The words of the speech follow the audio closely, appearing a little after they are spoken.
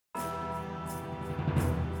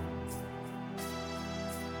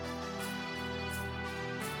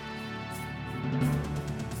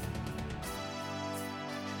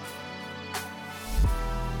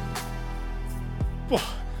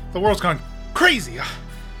The world's gone crazy.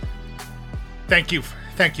 Thank you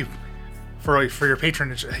for your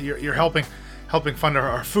patronage. You're helping fund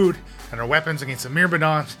our food and our weapons against the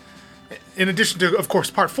Myrmidons. In addition to, of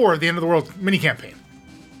course, Part 4 of the End of the World mini-campaign.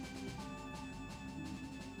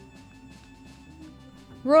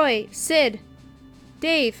 Roy, Sid,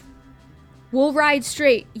 Dave, we'll ride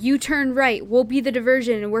straight. You turn right. We'll be the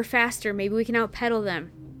diversion and we're faster. Maybe we can out-pedal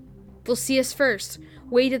them. They'll see us first.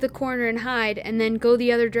 Wait at the corner and hide, and then go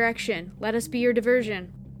the other direction. Let us be your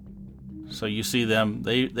diversion. So you see them.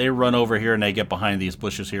 They run over here and they get behind these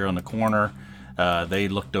bushes here on the corner. They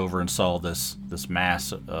looked over and saw this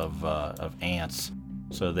mass of ants.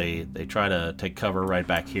 So they try to take cover right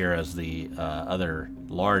back here as the other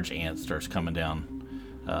large ant starts coming down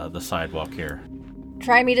the sidewalk here.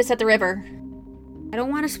 Try meet us at the river. I don't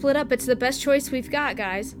want to split up. It's the best choice we've got,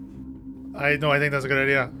 guys. I think that's a good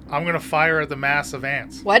idea. I'm going to fire at the mass of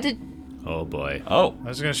ants. What did... Oh, boy. Oh. I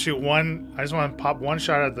was going to shoot one. I just want to pop one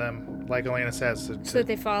shot at them, like Elena says. So that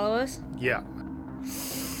they follow us? Yeah.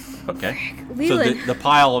 Okay. Leland. So the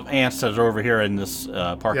pile of ants that are over here in this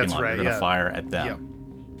parking lot, right, you're going to yeah. fire at them.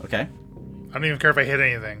 Yeah. Okay. I don't even care if I hit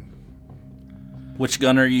anything. Which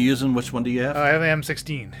gun are you using? Which one do you have? I have an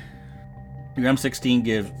M16. Your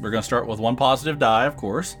M16 we're going to start with one positive die, of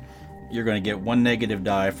course. You're going to get one negative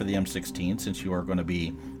die for the M16 since you are going to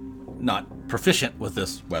be not proficient with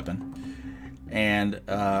this weapon. And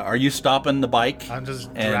are you stopping the bike? I'm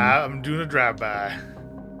doing a drive-by.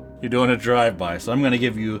 You're doing a drive-by. So I'm going to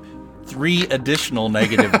give you 3 additional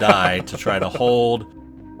negative die to try to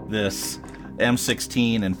hold this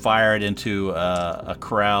M16 and fire it into a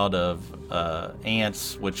crowd of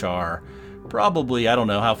ants, which are probably, I don't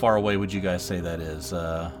know, how far away would you guys say that is?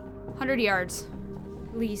 100 yards,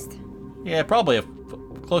 at least. Yeah, probably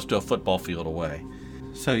close to a football field away.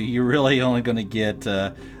 So you're really only going to get...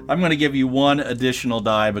 I'm going to give you 1 additional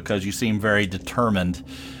die because you seem very determined.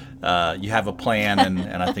 You have a plan,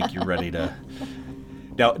 and I think you're ready to...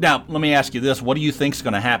 Now, let me ask you this. What do you think's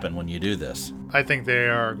going to happen when you do this? I think they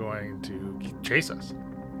are going to chase us.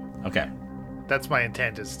 Okay. That's my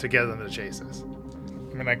intent, is to get them to chase us.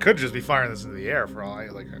 I mean, I could just be firing this into the air for all I...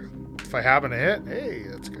 if I happen to hit, hey,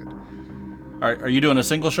 that's good. Are you doing a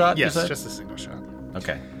single shot? Yes, just a single shot.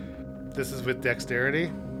 Okay. This is with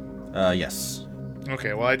dexterity? Yes.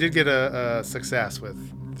 Okay, well, I did get a success with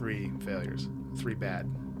 3 failures. 3 bad.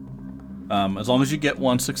 As long as you get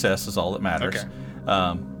 1 success is all that matters. Okay.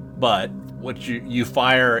 But what you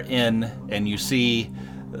fire in and you see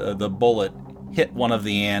the bullet hit one of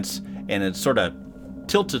the ants and it sort of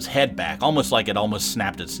tilts its head back, almost like it almost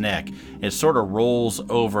snapped its neck. It sort of rolls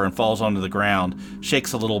over and falls onto the ground,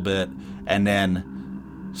 shakes a little bit, and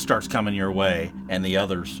then starts coming your way, and the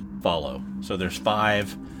others follow. So there's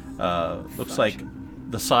 5. Looks like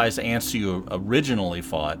the size ants you originally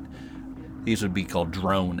fought. These would be called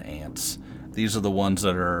drone ants. These are the ones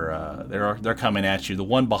that are they're coming at you. The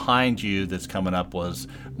one behind you that's coming up was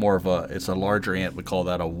more of it's a larger ant. We call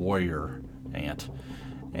that a warrior ant,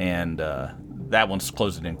 and that one's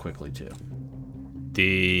closing in quickly too.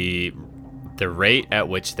 The rate at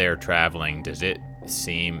which they're traveling, does it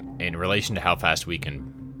seem in relation to how fast we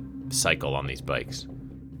can cycle on these bikes?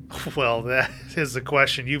 Well, that is the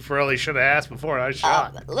question you really should have asked before I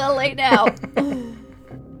shot. A little late now.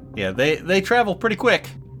 Yeah, they travel pretty quick.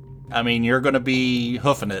 I mean, you're going to be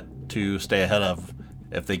hoofing it to stay ahead of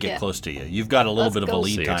if they get close to you. You've got a little bit of a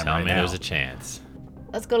lead time right now. There's a chance.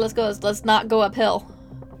 Let's go. Let's not go uphill.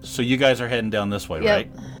 So you guys are heading down this way, Yep.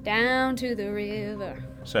 right? Down to the river.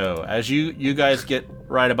 So as you guys get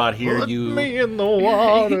right about here, Put you me in the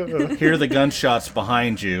water. hear the gunshots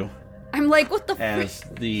behind you I'm like, what the as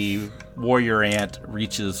the warrior ant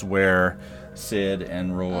reaches where Sid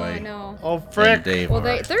and Roy I know. Oh, and frick. Dave Well,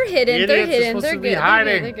 are. they're hidden. Idiots They're are hidden. supposed They're to be good.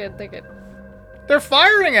 hiding. They're good. They're good. They're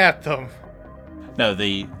firing at them. No,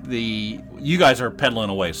 the you guys are pedaling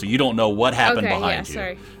away, so you don't know what happened Okay, behind yeah, you.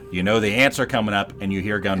 sorry. You know the ants are coming up, and you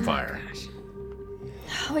hear gunfire.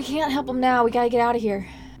 We can't help them now. We gotta get out of here.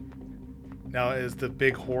 Now, is the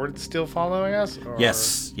big horde still following us? Or...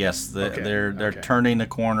 Yes. Okay, They're turning the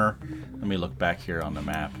corner. Let me look back here on the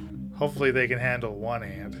map. Hopefully they can handle one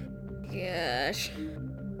ant. Gosh.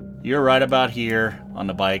 You're right about here on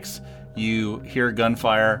the bikes. You hear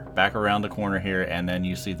gunfire back around the corner here, and then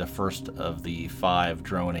you see the first of the 5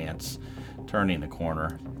 drone ants turning the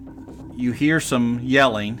corner. You hear some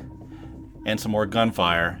yelling and some more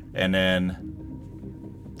gunfire, and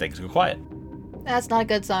then things go quiet. That's not a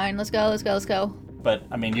good sign. Let's go. But,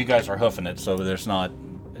 I mean, you guys are hoofing it, so it's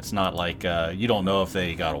not like you don't know if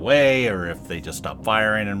they got away or if they just stopped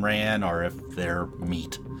firing and ran or if they're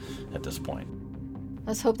meat at this point.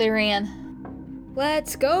 Let's hope they ran.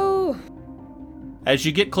 Let's go. As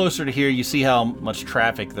you get closer to here, you see how much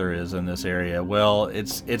traffic there is in this area. Well,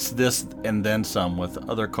 it's this and then some, with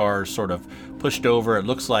other cars sort of pushed over. It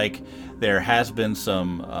looks like there has been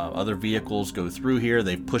some other vehicles go through here.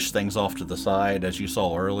 They've pushed things off to the side, as you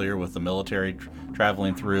saw earlier with the military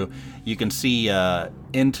traveling through. You can see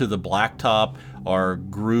into the blacktop are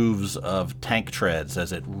grooves of tank treads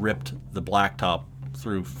as it ripped the blacktop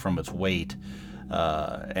through from its weight,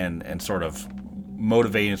 and sort of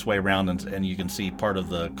motivating its way around, and you can see part of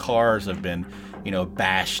the cars have been,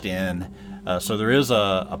 bashed in. So there is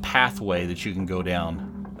a pathway that you can go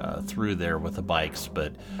down through there with the bikes,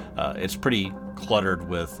 but it's pretty cluttered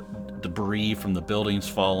with debris from the buildings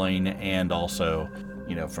falling, and also,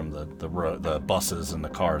 from the buses and the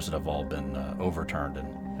cars that have all been overturned.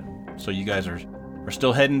 And so you guys are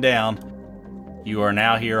still heading down. You are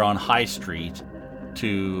now here on High Street.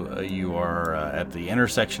 You are at the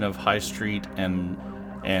intersection of High Street and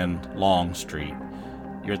Long Street.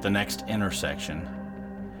 You're at the next intersection,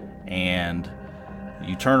 and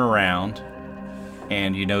you turn around,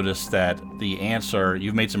 and you notice that the ants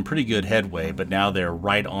you've made some pretty good headway, but now they're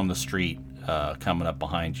right on the street, coming up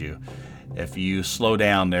behind you. If you slow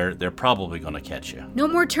down, they're probably going to catch you. No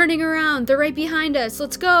more turning around. They're right behind us.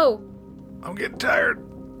 Let's go. I'm getting tired.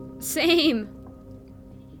 Same.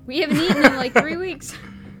 We haven't eaten in like 3 weeks.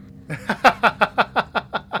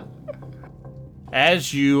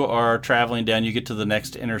 As you are traveling down, you get to the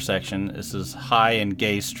next intersection. This is High and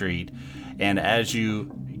Gay Street. And as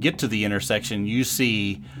you get to the intersection, you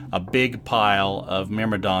see a big pile of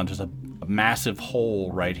Myrmidon, just a massive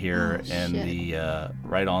hole right here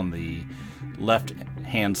right on the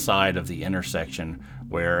left-hand side of the intersection,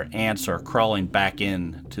 where ants are crawling back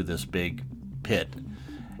into this big pit.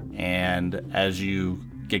 And as you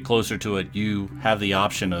get closer to it, you have the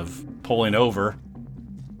option of pulling over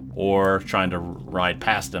or trying to ride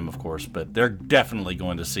past them, of course, but they're definitely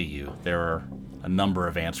going to see you. There are a number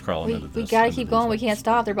of ants crawling into this. We gotta keep going. We can't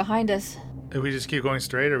stop. They're behind us. If we just keep going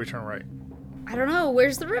straight, or we turn right? I don't know.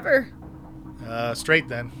 Where's the river? Straight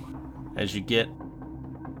then. As you get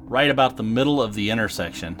right about the middle of the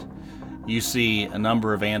intersection, you see a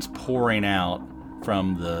number of ants pouring out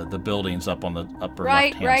from the buildings up on the upper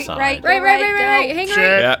left-hand side. Right. Hang on.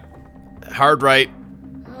 Yeah. Hard right.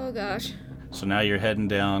 Oh, gosh. So now you're heading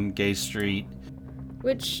down Gay Street.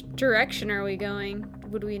 Which direction are we going?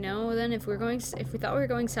 Would we know then if we thought we were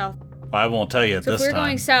going south? I won't tell you at So this if we're time.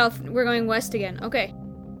 going south, we're going west again. Okay.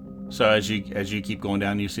 So as you keep going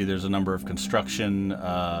down, you see there's a number of construction,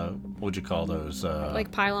 what would you call those?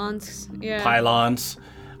 Like pylons. Yeah. Pylons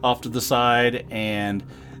off to the side, and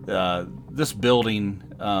this building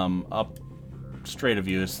up straight of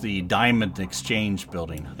you is the Diamond Exchange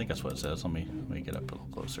Building. I think that's what it says. Let me get up a little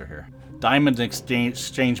closer here. Diamond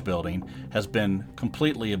Exchange Building has been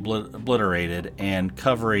completely obliterated and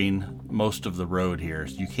covering most of the road here.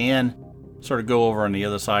 You can sort of go over on the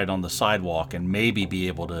other side on the sidewalk and maybe be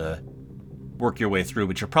able to work your way through,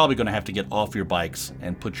 but you're probably going to have to get off your bikes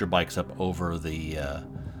and put your bikes up over the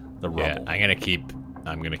rubble. Yeah, I'm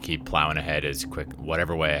gonna keep plowing ahead as quick,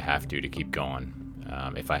 whatever way I have to keep going.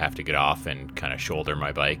 If I have to get off and kind of shoulder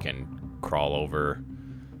my bike and crawl over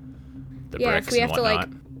the bricks if we and have to whatnot.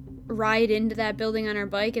 ride into that building on our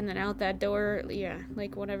bike and then out that door,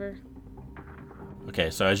 whatever. Okay,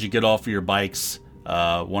 so as you get off of your bikes,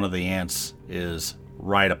 one of the ants is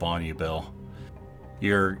right up on you, Bill.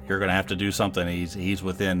 You're gonna have to do something. He's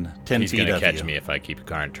within 10 He's feet of you. gonna catch me if I keep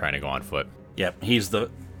trying to go on foot. Yep, he's the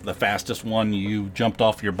fastest one. You jumped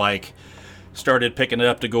off your bike, started picking it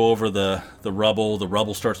up to go over the rubble. The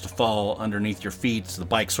rubble starts to fall underneath your feet. So the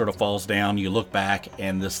bike sort of falls down. You look back,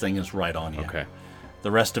 and this thing is right on you. Okay.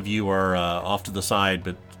 The rest of you are off to the side,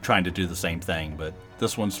 but trying to do the same thing. But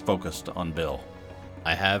this one's focused on Bill.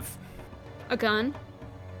 I have. A gun?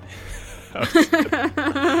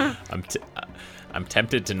 I'm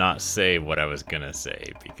tempted to not say what I was gonna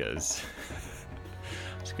say because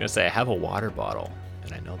I was gonna say I have a water bottle,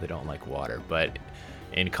 and I know they don't like water, but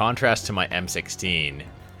in contrast to my M16,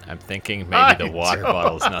 I'm thinking maybe the water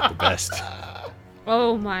bottle is not the best.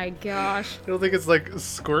 Oh my gosh. I don't think it's like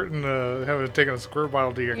squirting, taken a squirt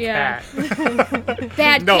bottle to your cat.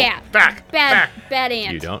 Bad No, cat. back. Bad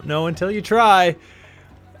ant. You don't know until you try.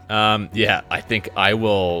 Yeah, I think I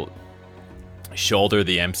will shoulder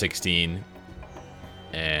the M16,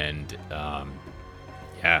 and I'm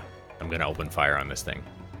gonna open fire on this thing.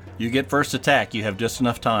 You get first attack. You have just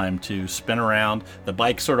enough time to spin around. The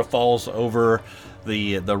bike sort of falls over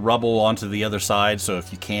the rubble onto the other side, so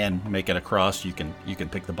if you can make it across, you can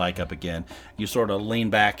pick the bike up again. You sort of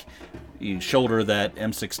lean back, you shoulder that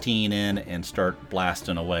M16 in, and start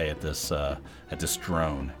blasting away at this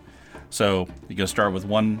drone. So you're gonna start with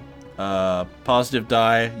one positive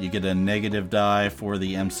die. You get a negative die for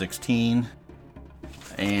the M16,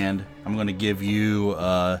 and I'm gonna give you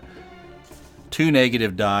 2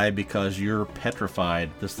 negative die because you're petrified.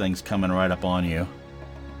 This thing's coming right up on you.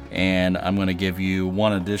 And I'm going to give you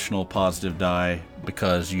 1 additional positive die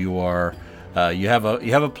because you are you have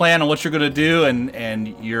a plan on what you're going to do,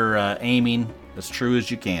 and you're aiming as true as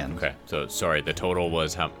you can. Okay, so sorry, the total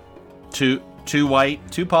was how? 2 white,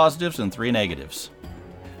 2 positives, and 3 negatives.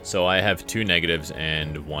 So I have 2 negatives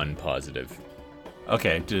and 1 positive.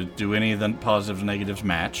 Okay, do any of the positives and negatives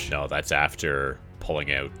match? No, that's after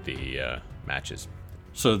pulling out the matches.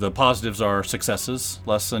 So the positives are successes,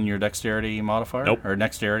 less than your dexterity modifier? Nope. Or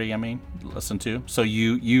dexterity, I mean, less than 2. So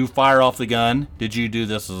you fire off the gun. Did you do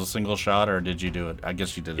this as a single shot, or did you do it? I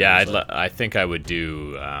guess you did it. Yeah, I think I would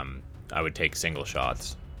do, I would take single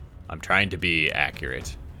shots. I'm trying to be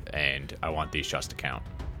accurate, and I want these shots to count.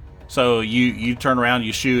 So you turn around,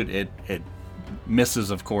 you shoot, it misses,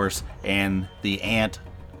 of course, and the ant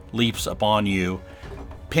leaps upon you,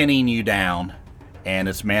 pinning you down, and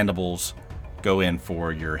its mandibles go in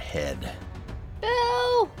for your head.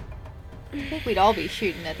 Bill! I think we'd all be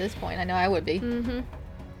shooting at this point. I know I would be. Mm-hmm.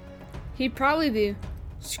 He'd probably be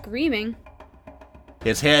screaming.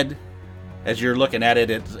 Its head, as you're looking at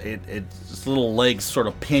it, its little legs sort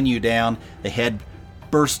of pin you down. The head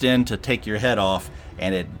bursts in to take your head off,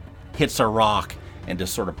 and it hits a rock and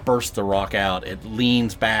just sort of bursts the rock out. It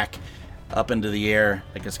leans back up into the air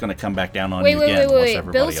like it's going to come back down on you again.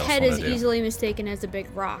 Wait. Bill's head is easily mistaken as a big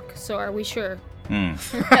rock, so are we sure? In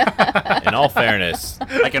all fairness,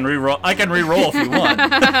 I can re-roll if you want.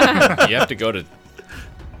 you have to go to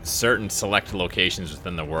certain select locations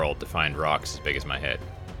within the world to find rocks as big as my head.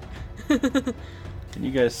 Can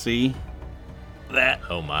you guys see that?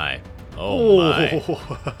 Oh my. My.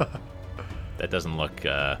 That doesn't look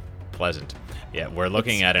pleasant. Yeah, we're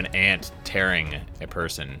looking at an ant tearing a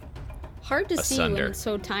person. Hard to see when asunder. it's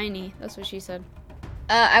so tiny. That's what she said.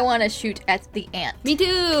 I want to shoot at the ant. Me too.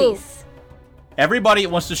 Please. Everybody that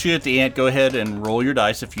wants to shoot at the ant, go ahead and roll your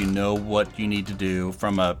dice if you know what you need to do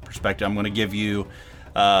from a perspective. I'm going to give you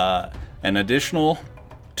an additional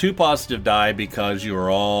 2 positive die because you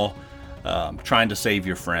are all trying to save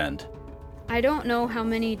your friend. I don't know how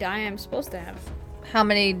many die I'm supposed to have. How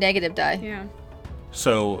many negative die? Yeah.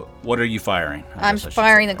 So what are you firing? I'm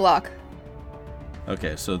firing the Glock.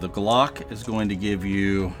 Okay, so the Glock is going to give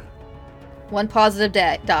you... 1 positive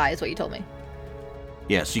die is what you told me.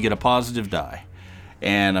 Yes, you get a positive die.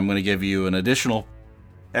 And I'm going to give you an additional...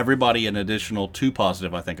 Everybody an additional 2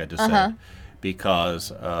 positive, I think I just said.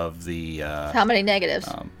 Because of the... How many negatives?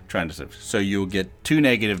 Trying to save. So you'll get 2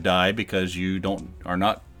 negative die because you are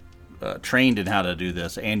not trained in how to do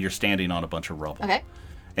this, and you're standing on a bunch of rubble. Okay.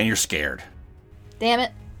 And you're scared. Damn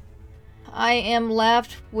it. I am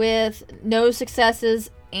left with no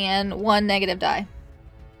successes and 1 negative die.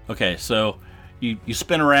 Okay, so you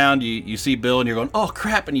spin around, you see Bill, and you're going, oh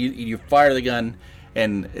crap, and you fire the gun,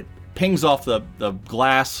 and it pings off the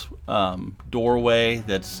glass doorway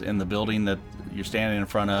that's in the building that you're standing in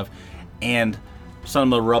front of, and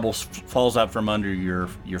some of the rubble falls out from under your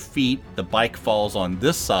feet. The bike falls on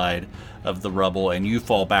this side of the rubble, and you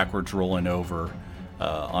fall backwards, rolling over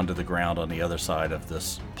onto the ground on the other side of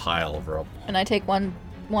this pile of rubble. And I take one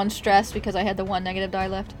stress because I had the 1 negative die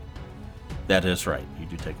left. That is right. You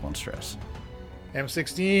do take 1 stress.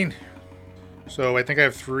 M16. So I think I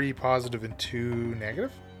have 3 positive and 2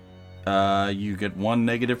 negative. You get 1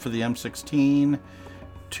 negative for the M16,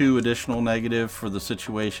 2 additional negative for the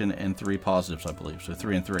situation, and 3 positives, I believe. So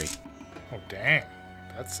 3 and 3. Oh, dang.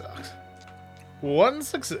 That sucks. 1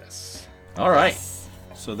 success. All right.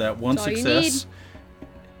 So that 1 That's all you success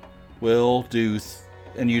will do...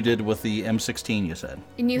 and you did with the M16, you said.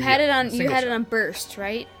 And you had it on single shot. on burst,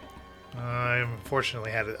 right? I unfortunately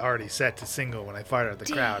had it already set to single when I fired at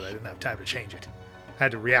the crowd. I didn't have time to change it. I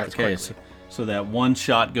had to react Okay, quickly. so that 1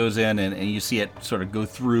 shot goes in, and you see it sort of go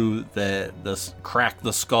through crack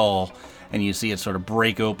the skull, and you see it sort of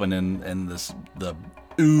break open, and the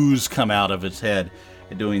ooze come out of its head,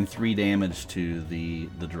 doing 3 damage to the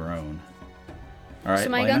drone. All right, So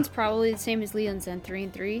my Lena? gun's probably the same as Leon's then, 3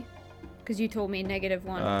 and 3, because you told me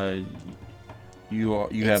 -1. You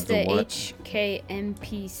It's have the what?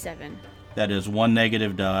 HKMP7. That is 1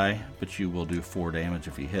 negative die, but you will do 4 damage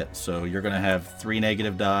if you hit. So you're going to have 3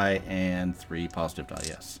 negative die and 3 positive die,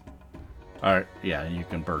 yes. All right, yeah, you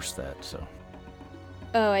can burst that. So,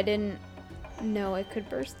 Oh, I didn't know I could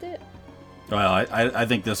burst it. well, I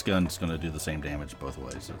think this gun's going to do the same damage both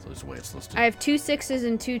ways. That's the way it's listed. I have 2 6s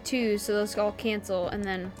and 2 2s, so those all cancel, and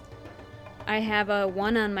then I have a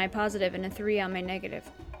 1 on my positive and a 3 on my negative.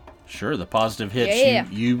 Sure, the positive hits. Yeah.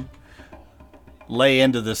 You lay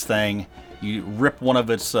into this thing. You rip one of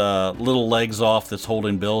its little legs off that's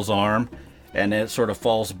holding Bill's arm, and it sort of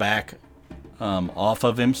falls back off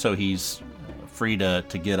of him, so he's free to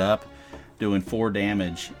get up, doing 4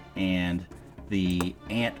 damage, and the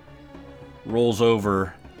ant rolls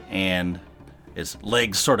over, and its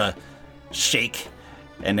legs sort of shake,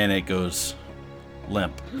 and then it goes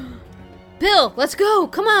limp. Bill, let's go!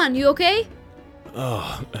 Come on, you okay?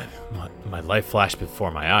 Oh, my life flashed before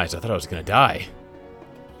my eyes. I thought I was gonna die.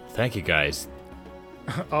 Thank you, guys.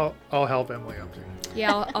 I'll help Emily up too.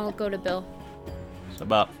 Yeah, I'll go to Bill. So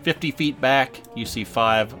about 50 feet back, you see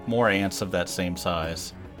 5 more ants of that same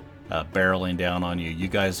size barreling down on you. You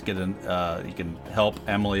guys get you can help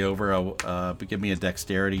Emily over. Give me a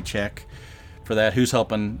dexterity check for that. Who's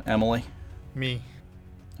helping Emily? Me.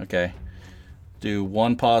 Okay. Do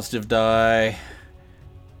 1 positive die,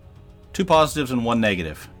 2 positives and 1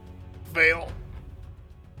 negative. Fail.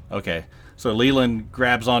 Okay. So Leland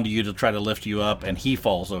grabs onto you to try to lift you up, and he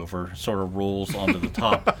falls over, sort of rolls onto the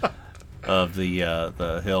top of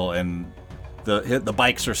the hill, and the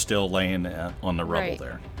bikes are still laying on the rubble Right.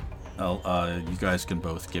 there. You guys can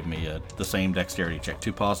both give me the same dexterity check,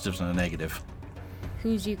 2 positives and a negative.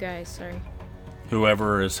 Who's you guys? Sorry.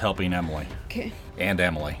 Whoever is helping Emily Okay. and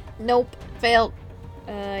Emily. Nope. Failed.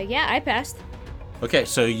 Yeah, I passed. Okay,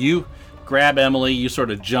 so you grab Emily, you sort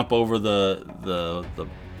of jump over the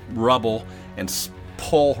rubble and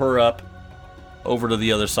pull her up over to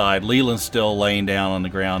the other side. Leland's still laying down on the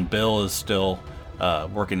ground. Bill is still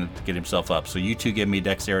working to get himself up. So you two give me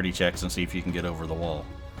dexterity checks and see if you can get over the wall.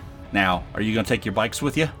 Now, are you going to take your bikes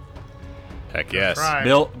with you? Heck yes. Try.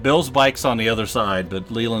 Bill's bike's on the other side,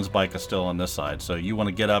 but Leland's bike is still on this side. So you want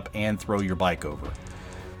to get up and throw your bike over.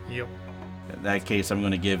 Yep. In that case, I'm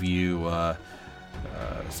going to give you,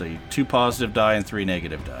 say, 2 positive die and 3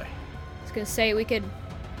 negative die. I was gonna say we could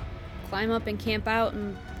climb up and camp out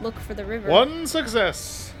and look for the river. 1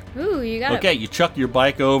 success. Ooh, you got Okay, it. you chuck your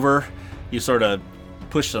bike over. You sort of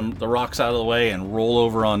push the rocks out of the way and roll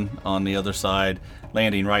over on the other side,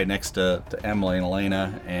 landing right next to Emily and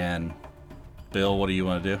Elena. And Bill, what do you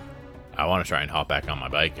want to do? I want to try and hop back on my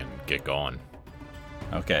bike and get going.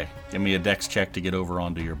 Okay, give me a dex check to get over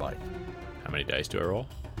onto your bike. How many dice do I roll?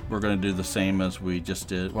 We're going to do the same as we just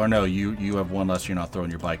did. Or no, you have 1 less. You're not throwing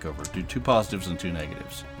your bike over. Do 2 positives and 2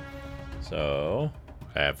 negatives. So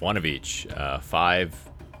I have 1 of each. 5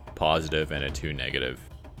 positive and a 2 negative.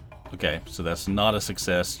 Okay, so that's not a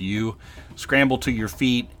success. You scramble to your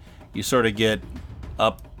feet. You sort of get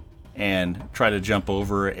up and try to jump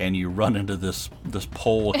over, and you run into this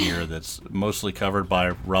pole here that's mostly covered by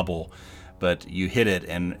rubble, but you hit it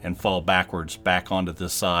and fall backwards back onto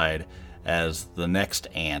this side as the next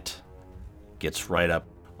ant gets right up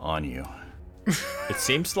on you. It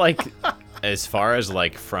seems like, as far as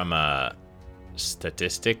like from a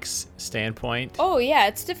statistics standpoint, Oh yeah,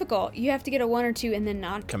 it's difficult. You have to get a 1 or 2 and then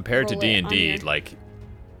not compared to roll it on D&D, your- like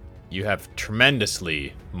you have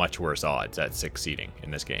tremendously much worse odds at succeeding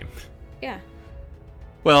in this game. Yeah.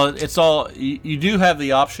 Well, it's all you do have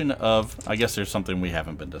the option of. I guess there's something we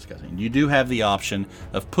haven't been discussing. You do have the option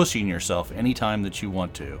of pushing yourself anytime that you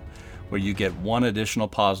want to, where you get 1 additional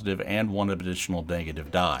positive and 1 additional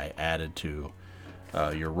negative die added to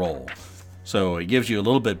your roll. So it gives you a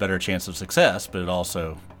little bit better chance of success, but it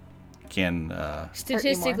also can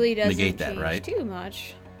Statistically doesn't Negate that, change right? too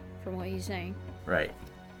much from what he's saying. right.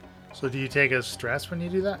 So do you take a stress when you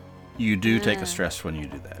do that? You do take a stress when you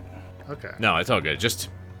do that. Okay. No, it's all good. Just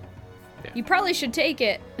You probably should take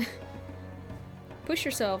it. Push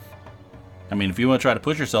yourself. I mean, if you want to try to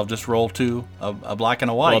push yourself, just roll 2 a black and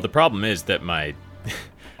a white. well, the problem is that my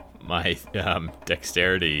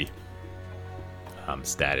dexterity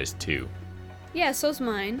stat is 2. Yeah, so's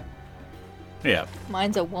mine. yeah,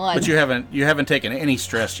 Mine's a 1. but you haven't taken any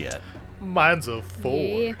stress yet. Mine's a 4.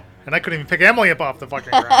 Yeah. And I couldn't even pick Emily up off the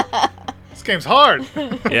fucking ground. This game's hard.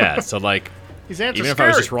 Yeah, so like These ants even are if I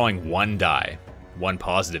was scary. just rolling 1 die, 1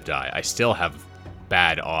 positive die, I still have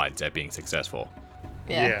bad odds at being successful.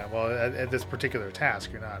 Yeah, well, at this particular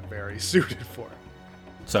task, you're not very suited for it.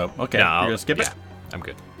 So, okay, No, you're going to skip yeah, it? I'm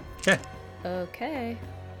good. Okay. Okay.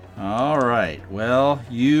 All right. Well,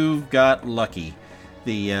 you've got lucky.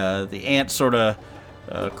 The ant sort of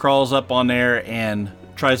crawls up on there and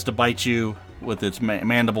tries to bite you with its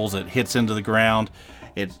mandibles. It hits into the ground,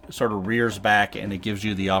 it sort of rears back, and it gives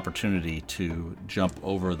you the opportunity to jump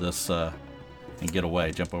over this and get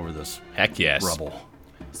away. Jump over this Heck yes. rubble.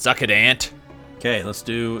 Suck it, ant. Okay, let's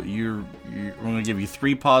do. We're going to give you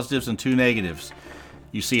 3 positives and 2 negatives.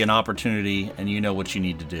 You see an opportunity, and you know what you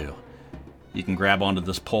need to do. You can grab onto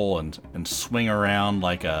this pole and swing around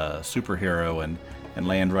like a superhero and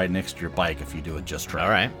land right next to your bike if you do it just right. All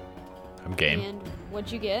right. I'm game. And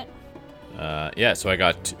what'd you get? Yeah, so I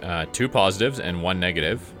got 2 positives and 1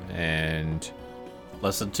 negative, and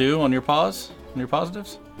Less than 2 on your positives.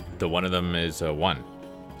 the one of them is a 1.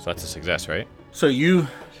 So that's a success, right? So you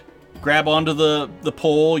grab onto the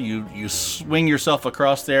pole, you swing yourself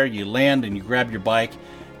across there, you land, and you grab your bike.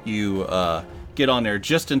 You get on there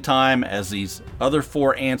just in time as these other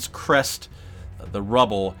 4 ants crest the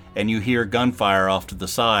rubble, and you hear gunfire off to the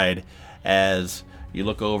side as you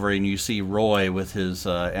look over and you see Roy with his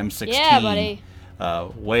M16 Yeah, buddy.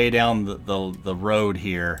 way down the road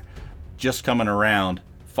here, just coming around,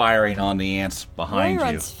 firing on the ants behind Roy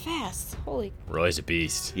you. runs fast. Holy. Roy's a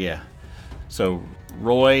beast. Yeah. So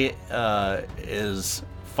Roy is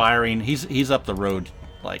firing. He's up the road,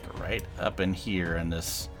 like right up in here in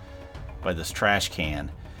this by this trash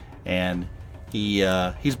can, and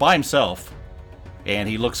he's by himself, and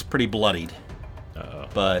he looks pretty bloodied. Uh-oh.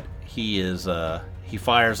 But he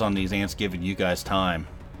fires on these ants, giving you guys time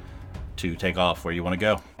to take off. Where you want to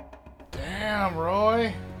go? Damn,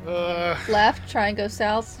 Roy. Left, try and go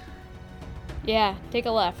south. Yeah, take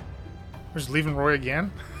a left. We're just leaving Roy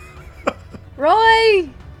again. Roy!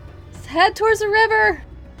 Let's head towards the river.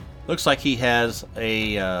 Looks like he has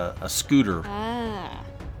a scooter. Ah.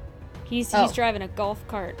 He's Oh. driving a golf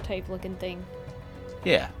cart type looking thing.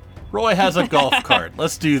 Yeah. Roy has a golf cart.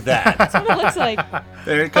 Let's do that. That's what it looks like.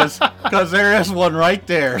 Because there is one right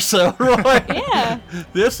there. So Roy, Yeah.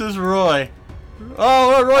 this is Roy.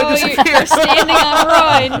 Oh, Roy Oh, disappeared. you're standing on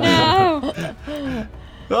Roy. No.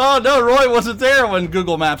 Oh no, Roy wasn't there when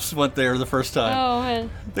Google Maps went there the first time. Oh, man.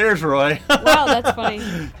 There's Roy. Wow, that's funny.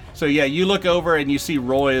 So yeah, you look over and you see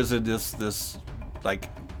Roy is in this like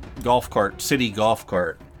golf cart, city golf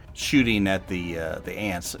cart, shooting at the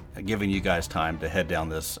ants, giving you guys time to head down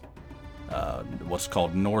this what's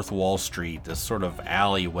called North Wall Street, this sort of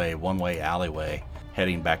alleyway, one-way alleyway,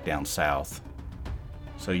 heading back down south.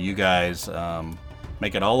 So you guys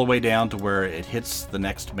make it all the way down to where it hits the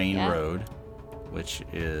next main Yeah. road, which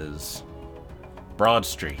is Broad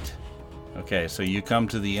Street. Okay, so you come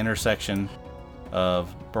to the intersection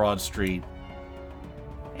of Broad Street,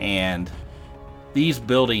 and these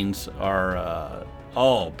buildings are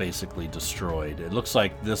all basically destroyed. It looks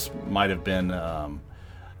like this might have been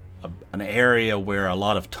an area where a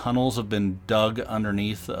lot of tunnels have been dug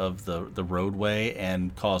underneath of the roadway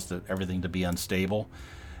and caused everything to be unstable.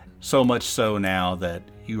 So much so now that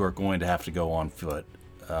you are going to have to go on foot.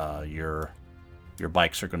 Your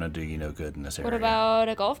bikes are going to do you no good in this area. What about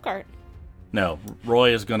a golf cart? No,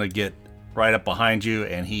 Roy is going to get right up behind you,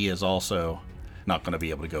 and he is also not going to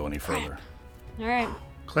be able to go any further. All right.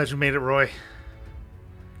 Glad you made it, Roy.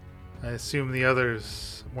 I assume the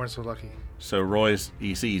others weren't so lucky. So Roy's,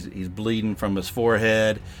 he's bleeding from his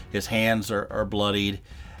forehead, his hands are bloodied,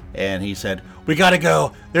 and he said, "We gotta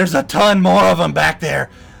go. There's a ton more of them back there.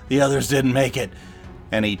 The others didn't make it."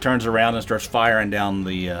 And he turns around and starts firing down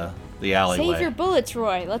the alleyway. Save your bullets,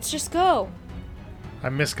 Roy. Let's just go.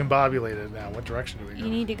 I'm miscombobulated now. What direction do we You go?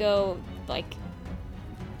 need to go, like,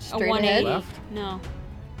 a Straight 180. ahead. Left? No.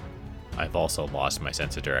 I've also lost my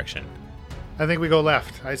sense of direction. I think we go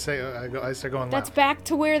left. I say going That's left. back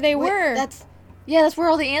to where they Wait, were. that's where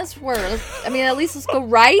all the ants were. I mean, at least let's go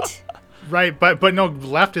right. Right, but no,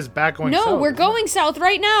 left is back going south. No, we're going south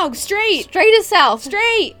right now. Straight. Straight is south.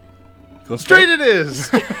 Straight. Go Straight it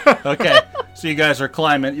is. Okay, so you guys are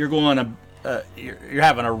climbing. You're going you're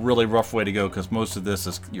having a really rough way to go because most of this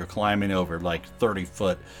is you're climbing over like 30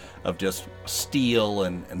 foot of just steel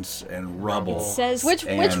and rubble. It says Which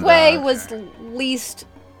And, way was least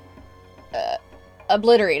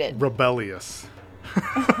obliterated? Rebellious.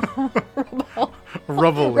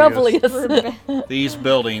 Rebellious. Rebellious. These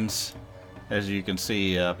buildings, as you can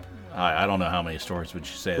see, I don't know how many stories would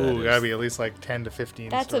you say that Ooh, is. gotta be at least like 10 to 15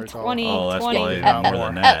 that's a stories tall. 20. Oh, that's 20. probably Not more more.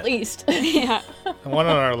 than At that. least. Yeah. The one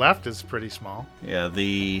on our left is pretty small. Yeah,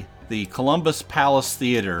 the Columbus Palace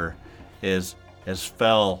Theater has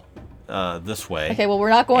fell this way. Okay, well, we're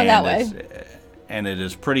not going that way. And it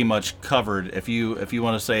is pretty much covered. If you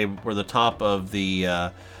want to say where the top of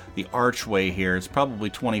the archway here, it's probably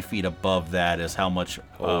 20 feet above that is how much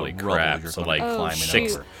Holy rubble crap, you're so going to like be Oh, climbing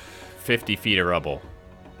shoot. over. 50 feet of rubble.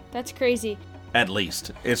 That's crazy. At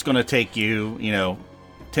least. It's going to take you,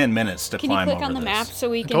 10 minutes to Can you climb click over on the this. map so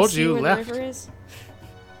we can told see you, where left. the river is?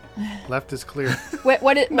 Left is clear.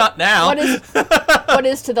 Not now. What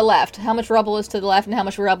is to the left? How much rubble is to the left, and how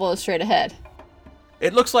much rubble is straight ahead?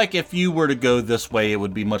 It looks like if you were to go this way, it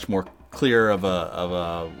would be much more clear of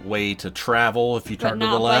a way to travel if you turn to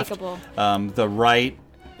the left. Bikeable. The right,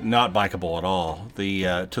 not bikeable at all.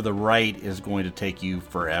 The to the right is going to take you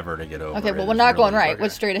forever to get over. Okay, well, It we're is not going really- right.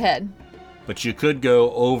 What's straight ahead? But you could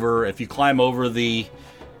go over if you climb over the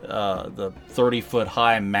 30-foot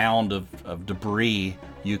high mound of debris.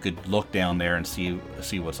 You could look down there and see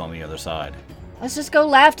what's on the other side. Let's just go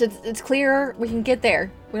left. It's clearer. We can get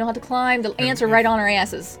there. We don't have to climb. The ants are right on our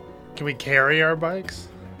asses. Can we carry our bikes?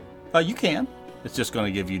 You can. It's just going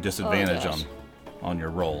to give you disadvantage gosh. on your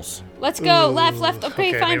rolls. Let's go. Ooh, Left.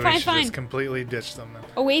 Okay, maybe we fine. should just completely ditch them then.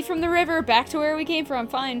 Away from the river, back to where we came from.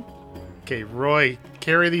 Fine. Okay, Roy,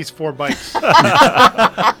 carry these 4 bikes.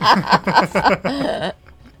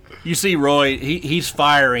 You see Roy, he's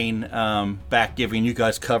firing back, giving you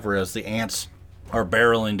guys cover as the ants are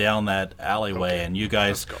barreling down that alleyway, and you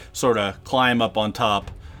guys sort of climb up on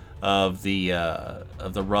top of the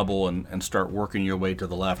rubble and start working your way to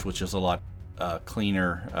the left, which is a lot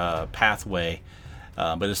cleaner pathway,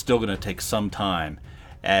 but it's still going to take some time.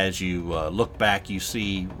 As you look back, you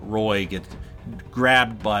see Roy get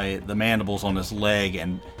grabbed by the mandibles on his leg,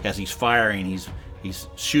 and as he's firing, he's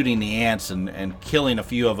shooting the ants and killing a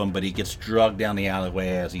few of them, but he gets dragged down the alleyway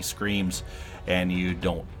as he screams, and you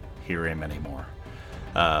don't hear him anymore.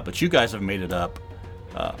 But you guys have made it up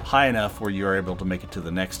high enough where you are able to make it to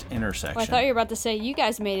the next intersection. Well, I thought you were about to say you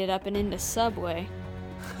guys made it up and into Subway.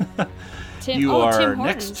 Tim are Hortons.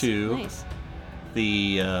 next to Nice.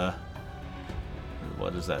 the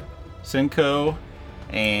what is that? Cinco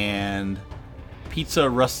and Pizza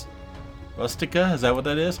Rustica, is that what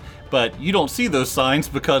that is? But you don't see those signs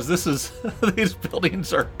because these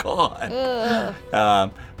buildings are gone.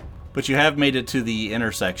 But you have made it to the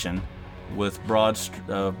intersection with Broad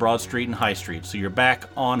Street and High Street. So you're back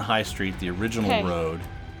on High Street, the original Okay. road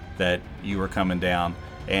that you were coming down,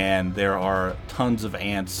 and there are tons of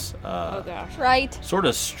ants Oh gosh. Right. sort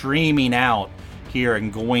of streaming out here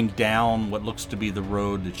and going down what looks to be the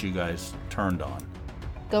road that you guys turned on.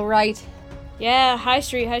 Go right. Yeah, High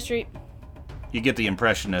Street. You get the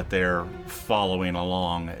impression that they're following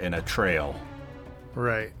along in a trail.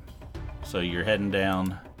 Right. So you're heading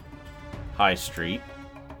down High Street,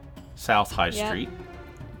 South High Yep. Street.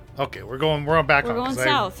 Okay, we're going back We're on. going 'cause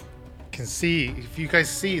south. I can see, if you guys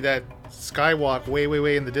see that skywalk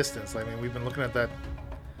way in the distance. I mean, we've been looking at that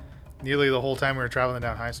nearly the whole time we were traveling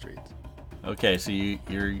down High Street. Okay, so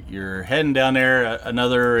you're heading down there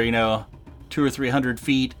another 200 or 300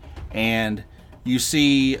 feet, and you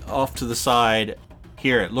see off to the side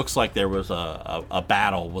here. It looks like there was a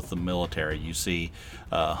battle with the military. You see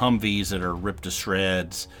Humvees that are ripped to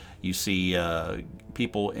shreds. You see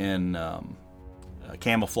people in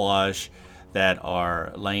camouflage that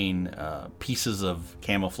are laying pieces of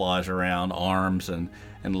camouflage around arms and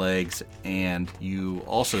legs, and you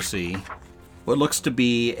also see what looks to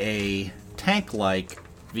be a tank-like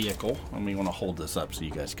vehicle. I mean, I want to hold this up so you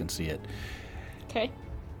guys can see it. Okay.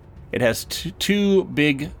 It has two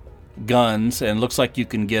big guns, and looks like you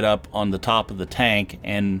can get up on the top of the tank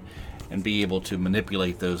and be able to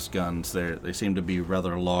manipulate those guns. They seem to be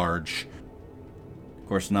rather large. Of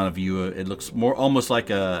course, none of you. It looks more almost like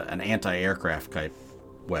an anti-aircraft type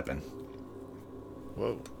weapon.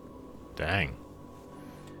 Whoa. Dang.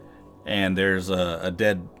 And there's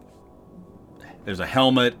there's a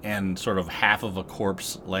helmet and sort of half of a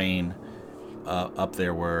corpse laying up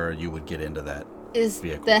there where you would get into that. Is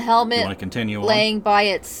vehicle. the You helmet want to continue on? laying by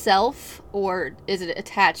itself, or is it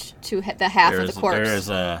attached to the half of the corpse?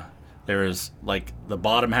 There is like the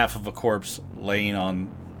bottom half of a corpse laying on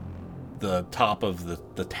the top of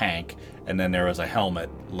the tank, and then there is a helmet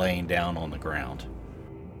laying down on the ground.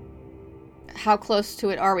 How close to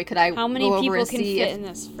it are we? Could I How many go over people and can see fit if in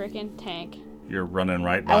this freaking tank? You're running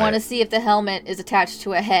right by I want to it. see if the helmet is attached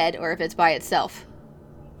to a head or if it's by itself.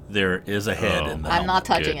 There is a head in the I'm not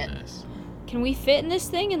helmet. touching it. Goodness. Can we fit in this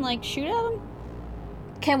thing and like shoot at them?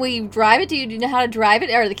 Can we drive it? Do you know how to drive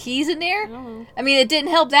it? Are the keys in there? I don't know. I mean, it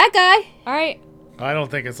didn't help that guy. All right. I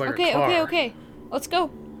don't think it's like Okay. a car. Okay. Let's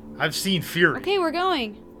go. I've seen Fury. Okay, we're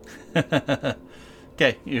going.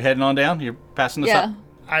 Okay, you heading on down? You're passing this Yeah. up?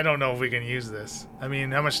 I don't know if we can use this. I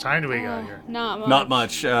mean, how much time do we got here? Not much. Not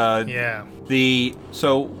much. Yeah.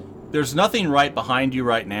 So there's nothing right behind you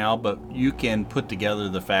right now, but you can put together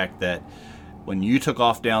the fact that when you took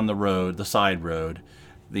off down the road, the side road,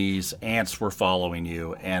 these ants were following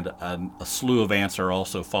you, and a slew of ants are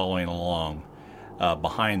also following along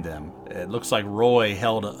behind them. It looks like Roy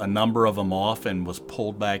held a number of them off and was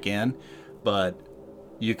pulled back in, but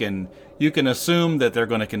you can assume that they're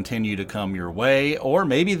going to continue to come your way, or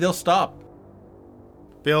maybe they'll stop.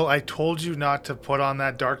 Bill, I told you not to put on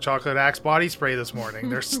that dark chocolate Axe body spray this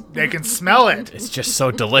morning. They can smell it. It's just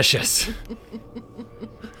so delicious.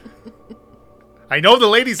 I know the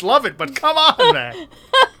ladies love it, but come on, man.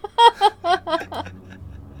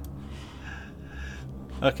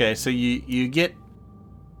 Okay, so you get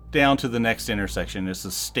down to the next intersection. This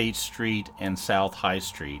is State Street and South High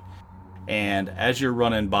Street. And as you're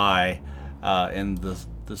running by in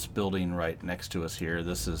this building right next to us here,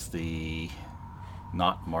 this is the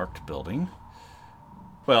not marked building.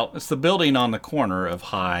 Well, it's the building on the corner of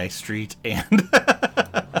High Street and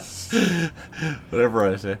whatever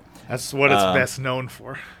I say. That's what it's best known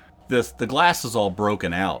for. The glass is all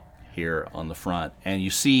broken out here on the front, and you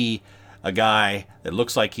see a guy that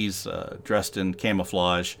looks like he's dressed in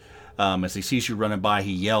camouflage. As he sees you running by,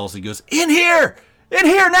 he yells. He goes, "In here! In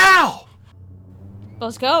here now!"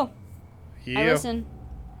 Let's go. Yeah. I listen.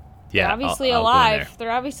 Yeah, They're obviously I'll go in alive.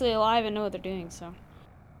 They're obviously alive and know what they're doing, so.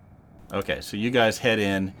 Okay, so you guys head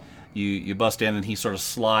in. You bust in, and he sort of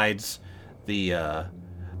slides the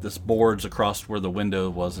this boards across where the window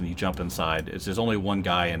was, and you jump inside. There's only one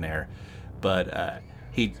guy in there, but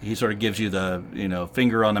he sort of gives you the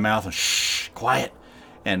finger on the mouth and shh, quiet,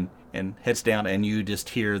 and heads down, and you just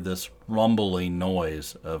hear this rumbling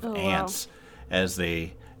noise of ants as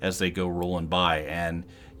they go rolling by, and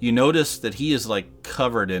you notice that he is like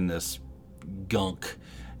covered in this gunk.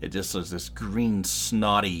 It just is this green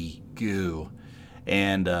snotty goo,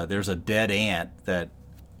 and there's a dead ant that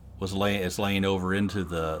is laying over into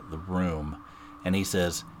the room, and he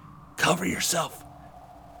says, "Cover yourself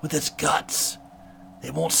with its guts. They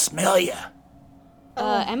won't smell you."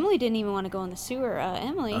 Emily didn't even want to go in the sewer.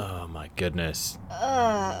 Emily. Oh my goodness.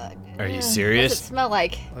 Are Are you What's it serious? smell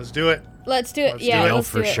like? Let's do it. Let's do it. Let's Yeah, do it. You know let's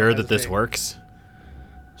for do it. sure that this Hesitate. works?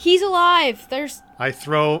 He's alive. There's I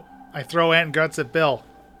throw ant guts at Bill.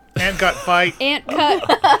 Ant gut fight. ant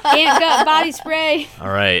gut body spray. All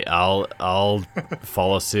right, I'll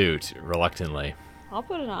follow suit reluctantly. I'll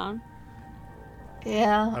put it on.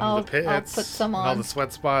 Yeah, Under I'll the pits. put some and all on. the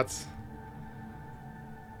sweat spots.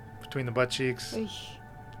 Between the butt cheeks. Eesh.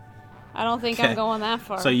 I don't think I'm going that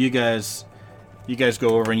far. So you guys go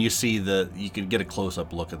over and you see you can get a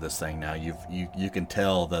close-up look at this thing now. You can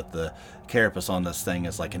tell that the carapace on this thing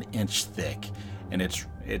is like an inch thick, and these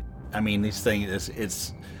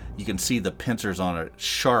things you can see the pincers on it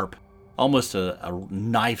sharp, almost a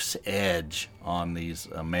knife's edge on these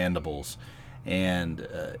mandibles, and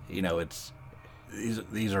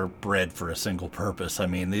these are bred for a single purpose. I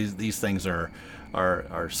mean, these things are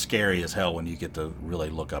scary as hell when you get to really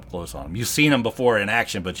look up close on them. You've seen them before in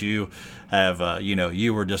action, but you have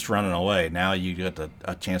you were just running away. Now you get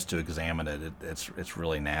a chance to examine it. It's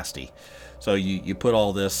really nasty. So you put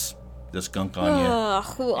all this gunk on you,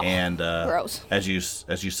 Ugh, and gross. as you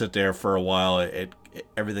sit there for a while,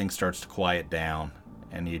 everything starts to quiet down,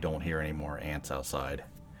 and you don't hear any more ants outside.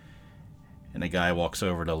 And the guy walks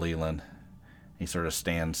over to Leland. He sort of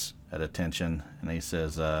stands at attention, and he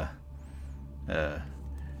says,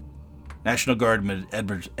 "National Guardman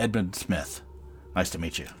Edmund Smith. Nice to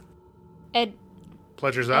meet you."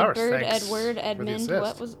 Pleasure's ours. Edward, Thanks Edward, for the Edmund. assist.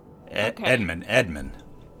 What was? Okay. Edmund,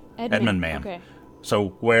 ma'am. Okay. So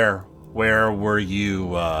where were you?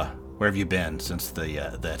 Where have you been since the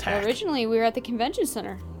attack? Originally, we were at the convention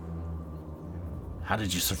center. How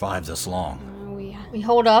did you survive this long? We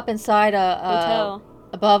hold up inside a Hotel.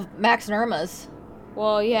 above Max and Irma's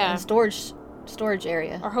Well, yeah. storage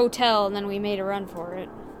area. Our hotel, and then we made a run for it.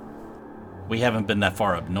 We haven't been that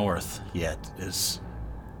far up north yet.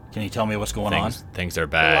 Can you tell me what's going on? Things are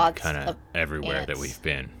bad, Lots kind of of everywhere that ants. we've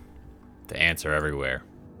been. The ants are everywhere.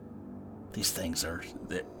 These things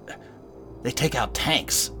they take out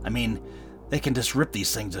tanks. I mean, they can just rip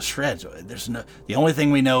these things to shreds. The only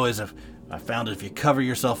thing we know is if you cover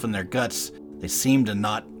yourself in their guts, they seem to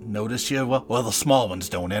not notice you. Well, the small ones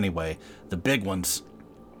don't anyway. The big ones,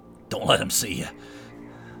 don't let them see you.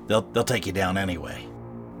 They'll take you down anyway.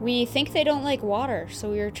 We think they don't like water, so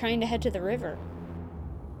we were trying to head to the river.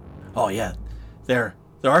 Oh yeah, there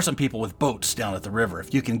are some people with boats down at the river.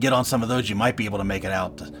 If you can get on some of those, you might be able to make it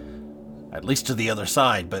out, at least to the other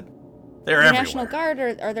side. But they're The everywhere. National Guard,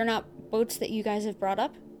 are there not boats that you guys have brought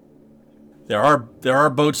up? There are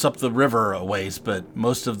boats up the river a ways, but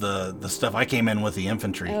most of the stuff I came in with the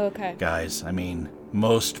infantry Oh, okay. guys. I mean,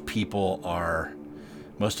 most of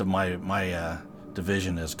my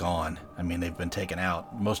division is gone. I mean, they've been taken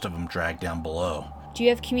out. Most of them dragged down below. Do you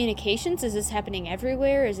have communications? Is this happening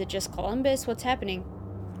everywhere? Is it just Columbus? What's happening?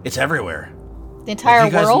 It's everywhere. The entire Have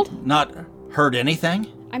you guys world? not heard anything?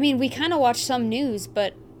 I mean, we kind of watched some news,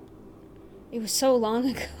 but it was so long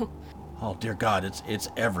ago. Oh dear God, it's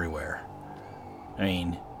everywhere. I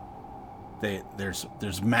mean,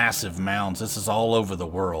 there's massive mounds. This is all over the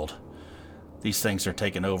world. These things are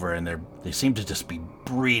taking over, and they seem to just be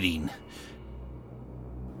breeding.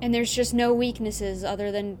 And there's just no weaknesses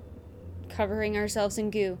other than covering ourselves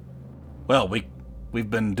in goo. Well, we've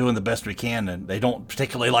been doing the best we can, and they don't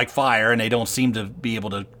particularly like fire, and they don't seem to be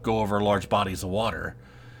able to go over large bodies of water.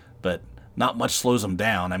 But not much slows them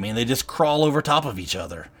down. I mean, they just crawl over top of each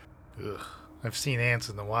other. Ugh. I've seen ants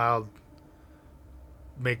in the wild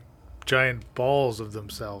make giant balls of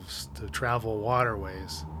themselves to travel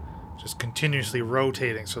waterways, just continuously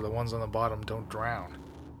rotating so the ones on the bottom don't drown.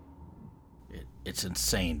 It's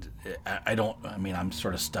insane. I'm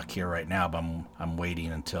sort of stuck here right now, but I'm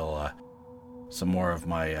waiting until some more of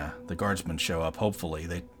my the guardsmen show up. Hopefully,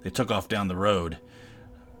 they took off down the road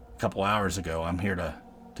a couple hours ago. I'm here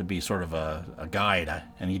to be sort of a guide,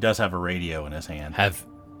 and he does have a radio in his hand.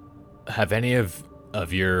 Have any of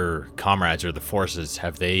your comrades or the forces,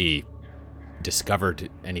 have they discovered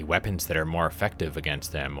any weapons that are more effective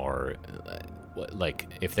against them, or like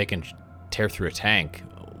if they can tear through a tank,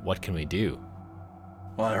 what can we do?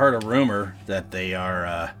 Well, I heard a rumor that they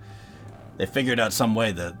figured out some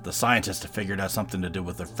way, the scientists have figured out something to do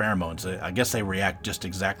with their pheromones. I guess they react just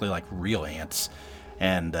exactly like real ants,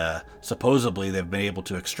 and supposedly they've been able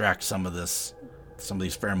to extract some of these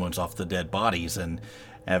pheromones off the dead bodies, and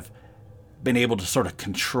have been able to sort of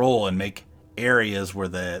control and make areas where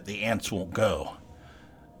the ants won't go.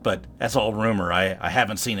 But that's all rumor. I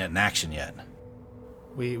haven't seen it in action yet.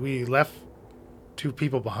 We left 2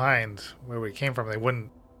 people behind where we came from. They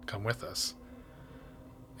wouldn't come with us.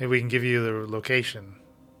 Maybe we can give you the location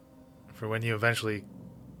for when you eventually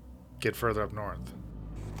get further up north.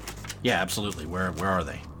 Yeah, absolutely. Where are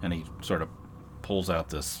they? And he sort of pulls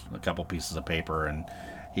out a couple pieces of paper, and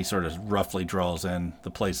he sort of roughly draws in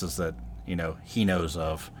the places that, he knows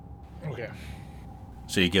of. Okay.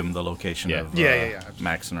 So you give him the location of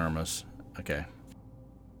Max and Irma's. Okay.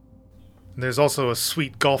 And there's also a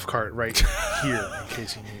sweet golf cart right here in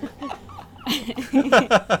case you need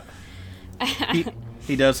it.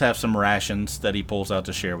 He does have some rations that he pulls out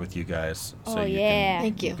to share with you guys. So Oh, yeah.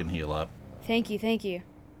 Thank you. You can heal up Thank you.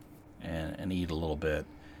 and eat a little bit,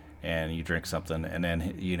 and you drink something, and then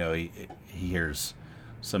he hears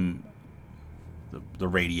the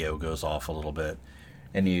radio goes off a little bit,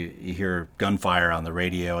 and you hear gunfire on the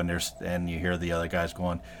radio, and you hear the other guys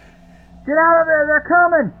going, "Get out of there! They're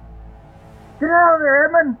coming! Get out of there,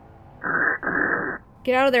 Edmund!"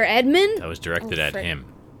 Get out of there, Edmund! That was directed Oh, at frick. him.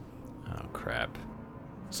 Oh, crap.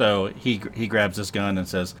 So he grabs his gun and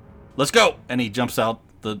says, "Let's go!" And he jumps out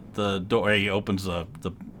the door. He opens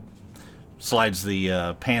slides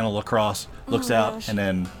the panel across, looks out, gosh. and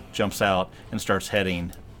then jumps out and starts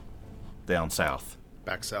heading down south.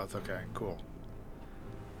 Back south. Okay, cool.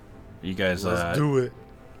 You guys Let's do it.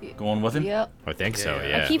 going with him? Yep. I think so, Yeah.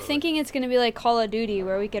 yeah. I keep thinking it's going to be like Call of Duty,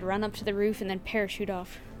 where we could run up to the roof and then parachute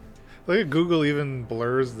off. Look at Google even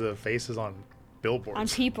blurs the faces on billboards. On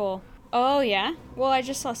people. Oh, yeah? Well, I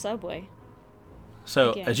just saw Subway.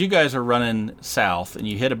 So Yeah. as you guys are running south and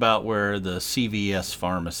you hit about where the CVS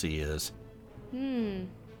pharmacy is,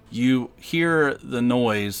 you hear the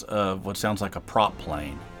noise of what sounds like a prop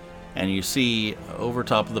plane, and you see over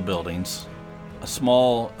top of the buildings a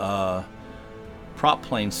small prop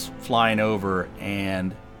plane's flying over,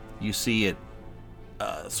 and you see it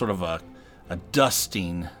sort of a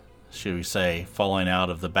dusting, should we say, falling out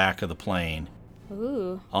of the back of the plane,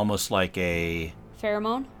 Ooh. almost like a...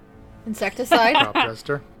 Pheromone? Insecticide. Crop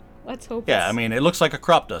duster. Let's hope Yeah, it's- I mean, it looks like a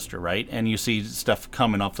crop duster, right? And you see stuff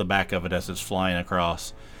coming off the back of it as it's flying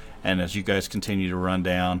across. And as you guys continue to run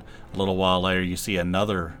down, a little while later, you see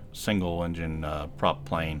another single-engine prop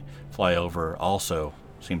plane fly over, also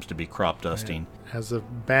seems to be crop dusting. Has a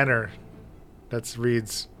banner that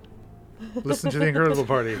reads, "Listen to the Incredible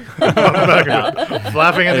Party." On the back of it,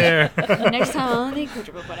 flapping in the air. Next time on the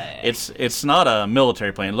Incredible Party. It's not a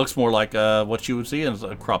military plane. It looks more like what you would see as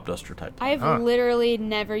a crop duster type plane. I've literally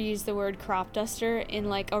never used the word crop duster in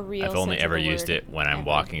like a real I've only sense of ever the used word. it when I'm Ever.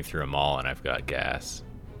 walking through a mall and I've got gas.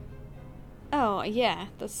 Oh, yeah.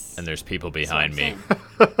 That's And there's people that's what I'm behind me,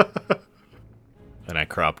 saying. and I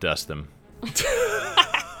crop dust them.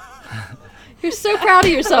 You're so proud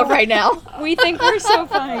of yourself right now. We think we're so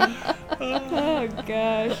funny. Oh,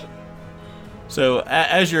 gosh. So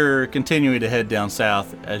as you're continuing to head down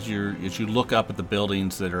south, as you look up at the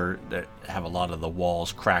buildings that have a lot of the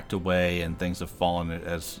walls cracked away and things have fallen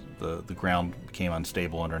as the ground became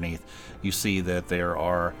unstable underneath, you see that there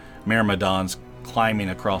are myrmidons climbing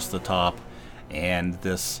across the top, and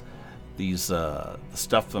these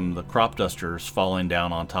stuff from the crop dusters falling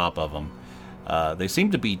down on top of them. They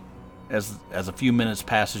seem to be, as a few minutes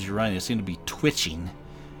pass as you're running, they seem to be twitching,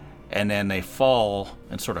 and then they fall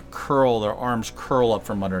and sort of curl. Their arms curl up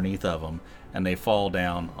from underneath of them, and they fall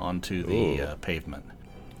down onto the pavement.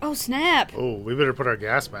 Oh, snap. Oh, we better put our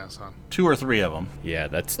gas masks on. 2 or 3 of them. Yeah,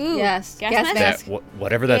 that's Ooh, Yes, gas gas mask? mask.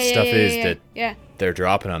 whatever that stuff is that Yeah. they're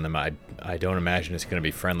dropping on them. I don't imagine it's going to be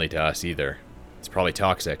friendly to us either. It's probably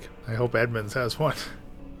toxic. I hope Edmonds has one.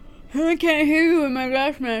 I can't hear you in my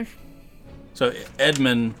gas mask. So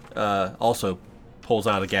Edmund also pulls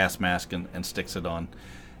out a gas mask and sticks it on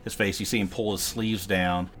his face. You see him pull his sleeves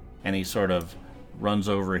down, and he sort of runs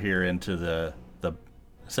over here into the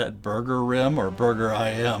is that Burger Rim or Burger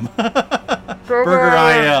I Am? Burger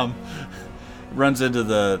I Am. Runs into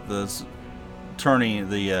the turning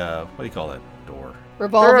the what do you call that door? The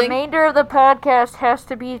Revolving. remainder of the podcast has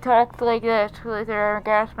to be talked like this with our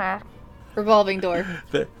gas mask. Revolving door.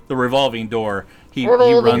 The revolving door. He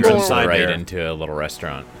Revolving runs door. inside right there. into a little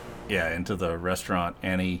restaurant. Yeah, into the restaurant,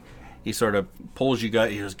 and he sort of pulls you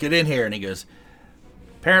guys. He goes, "Get in here," and he goes,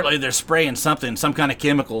 "Apparently they're spraying some kind of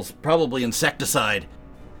chemicals, probably insecticide.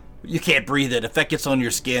 You can't breathe it. If that gets on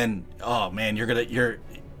your skin, oh man,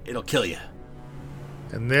 it'll kill you."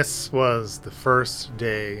 And this was the first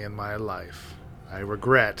day in my life. I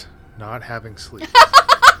regret not having sleep.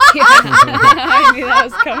 I knew that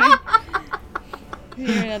was coming.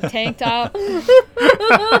 You're in a tank top.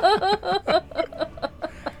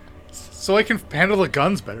 So I can handle the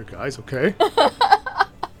guns better, guys, okay?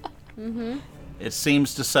 It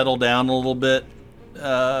seems to settle down a little bit.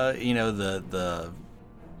 The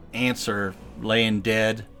ants are laying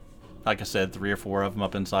dead. Like I said, 3 or 4 of them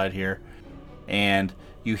up inside here. And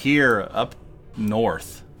you hear up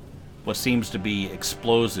north what seems to be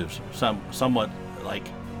explosives, somewhat like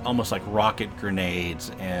almost like rocket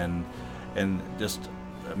grenades, and just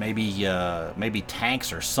maybe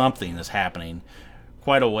tanks or something is happening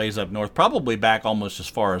quite a ways up north, probably back almost as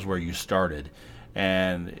far as where you started.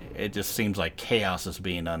 And it just seems like chaos is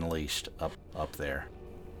being unleashed up there.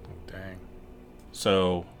 Dang.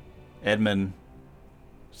 So Edmund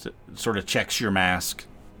sort of checks your mask,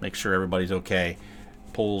 makes sure everybody's okay,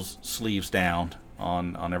 pulls sleeves down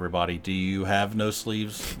on everybody. Do you have no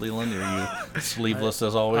sleeves, Leland? Are you sleeveless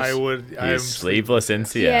as always? I would. He's sleeveless in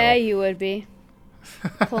Seattle. Yeah, you would be.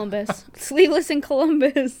 Columbus. Sleeveless in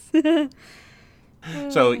Columbus.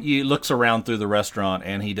 So he looks around through the restaurant,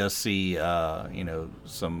 and he does see,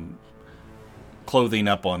 some clothing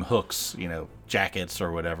up on hooks, jackets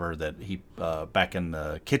or whatever that he back in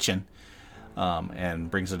the kitchen,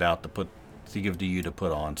 and brings it out to give to you to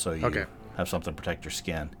put on, so you have something to protect your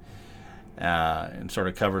skin, and sort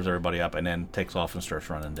of covers everybody up, and then takes off and starts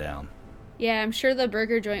running down. Yeah, I'm sure the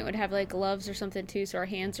burger joint would have like gloves or something too, so our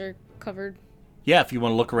hands are covered. Yeah, if you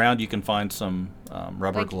want to look around, you can find some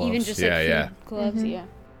rubber Like gloves. even just Yeah, like yeah. food gloves, yeah.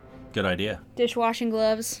 Good idea. Dishwashing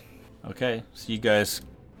gloves. Okay, so you guys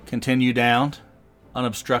continue down,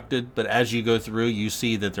 unobstructed, but as you go through, you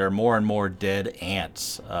see that there are more and more dead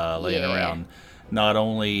ants laying Yeah. around. Not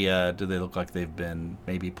only do they look like they've been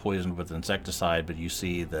maybe poisoned with insecticide, but you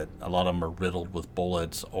see that a lot of them are riddled with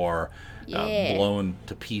bullets or Yeah. blown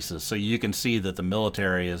to pieces. So you can see that the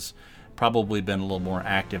military has probably been a little more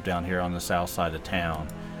active down here on the south side of town,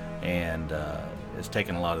 and it's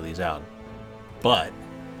taken a lot of these out. But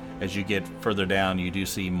as you get further down, you do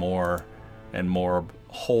see more and more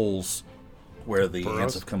holes where the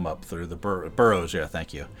ants have come up through the burrows. Yeah,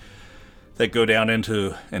 thank you. That go down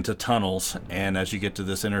into tunnels, and as you get to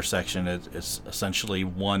this intersection, it's essentially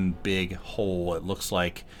one big hole. It looks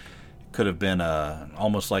like it could have been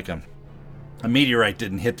almost like a meteorite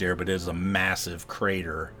didn't hit there, but it is a massive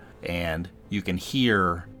crater, and you can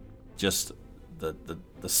hear just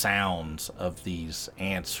the sounds of these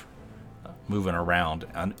ants moving around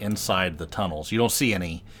inside the tunnels. You don't see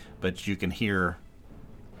any, but you can hear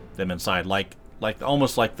them inside, like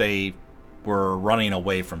almost like they were running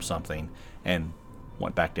away from something and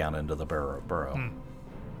went back down into the burrow.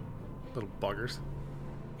 Little buggers.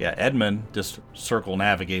 Yeah, Edmund just circle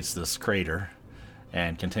navigates this crater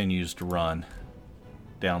and continues to run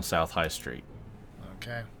down South High Street.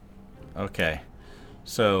 Okay,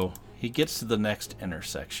 so he gets to the next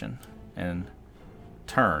intersection and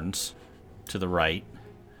turns to the right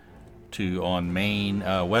on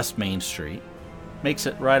West Main Street. Makes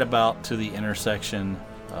it right about to the intersection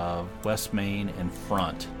of West Main and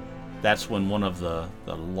Front. That's when one of the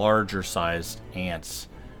larger sized ants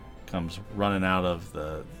comes running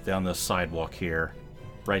down this sidewalk here,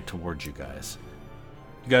 right towards you guys.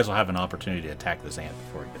 You guys will have an opportunity to attack this ant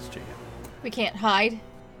before it gets to you. We can't hide.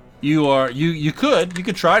 You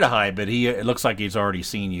could try to hide, but it looks like he's already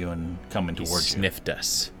seen you and coming He towards you. sniffed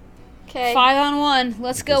us. Okay. 5 on 1.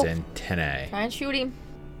 Let's go. His antennae. Try and shoot him.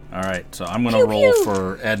 All right, so I'm going to roll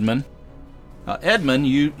for Edmund. Edmund,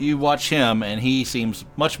 you watch him, and he seems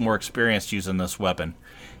much more experienced using this weapon.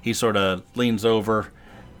 He sort of leans over,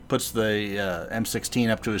 puts the M16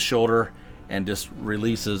 up to his shoulder, and just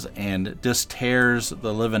releases and just tears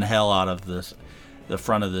the living hell out of the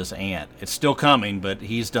front of this ant. It's still coming, but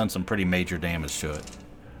he's done some pretty major damage to it.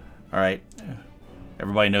 All right,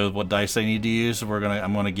 everybody knows what dice they need to use.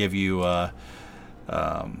 I'm gonna give you.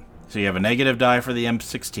 So you have a negative die for the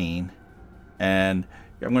M16, and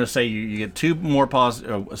I'm going to say you get 2 more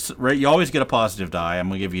positive. You always get a positive die. I'm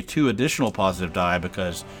going to give you 2 additional positive die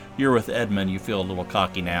because you're with Edmund. You feel a little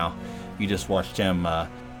cocky now. You just watched him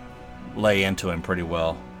lay into him pretty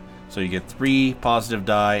well. So you get 3 positive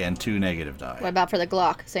die and 2 negative die. What about for the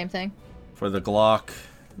Glock? Same thing? For the Glock,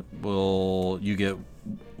 you get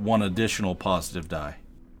 1 additional positive die.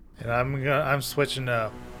 And I'm switching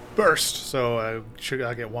to burst, so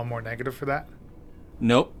I'll get 1 more negative for that.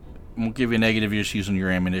 Nope. Won't give you a negative. You're just using your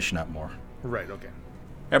ammunition up more. Right. Okay.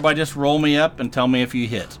 Everybody just roll me up and tell me if you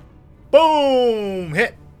hit. Boom!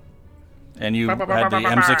 Hit. And you had the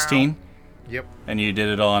M16? Yep. And you did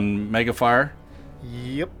it on Megafire?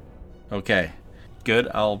 Yep. Okay. Good.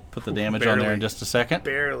 I'll put the damage on there in just a second.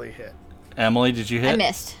 Barely hit. Emily, did you hit? I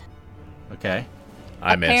missed. Okay.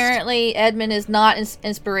 I missed. Apparently, Edmund is not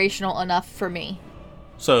inspirational enough for me.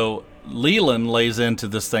 So Leland lays into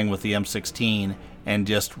this thing with the M16 and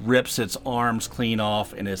just rips its arms clean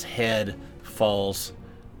off, and his head falls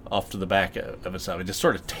off to the back of itself. It just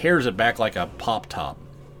sort of tears it back like a pop top.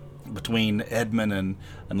 Between Edmund and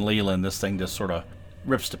Leland, this thing just sort of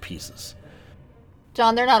rips to pieces.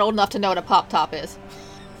 John, they're not old enough to know what a pop top is.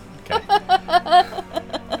 Okay.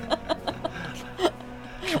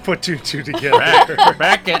 Put 2 and 2 together.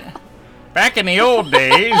 Back in the old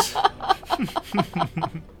days.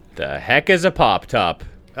 The heck is a pop top?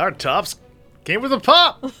 Our tops came with a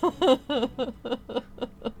pop.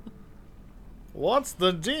 What's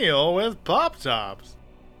the deal with pop tops?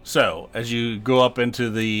 So, as you go up into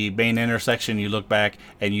the main intersection, you look back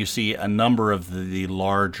and you see a number of the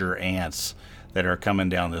larger ants that are coming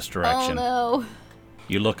down this direction. Oh no.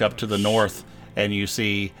 You look up to the north and you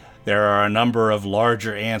see there are a number of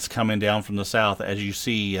larger ants coming down from the south as you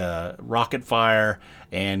see rocket fire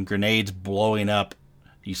and grenades blowing up.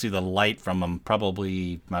 You see the light from them,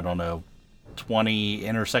 probably, 20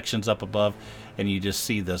 intersections up above, and you just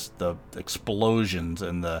see the explosions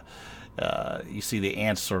and you see the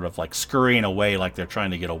ants sort of like scurrying away like they're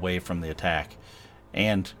trying to get away from the attack.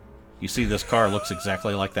 And you see this car looks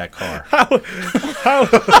exactly like that car. I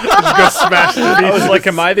was like,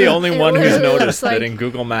 am I the only one who's literally noticed looks that like- in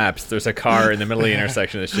Google Maps there's a car in the middle of the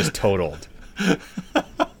intersection that's just totaled?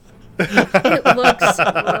 It looks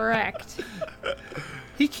wrecked.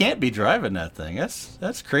 He can't be driving that thing.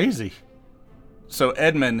 That's crazy. So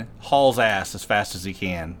Edmund hauls ass as fast as he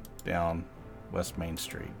can down West Main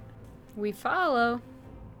Street. We follow.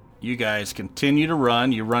 You guys continue to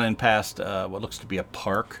run. You're running past what looks to be a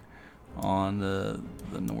park on the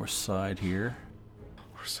north side here.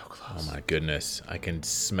 We're so close. Oh my goodness. I can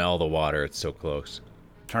smell the water. It's so close.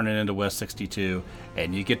 Turning into West 62,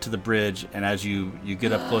 and you get to the bridge, and as you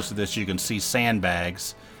get up close to this, you can see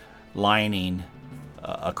sandbags lining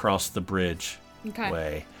across the bridge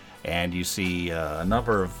way. And you see a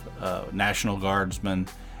number of National Guardsmen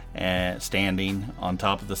standing on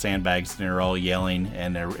top of the sandbags, and they're all yelling,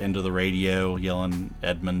 and they're into the radio yelling,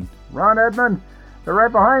 Edmund, run, Edmund! They're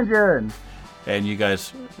right behind you! And you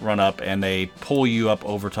guys run up, and they pull you up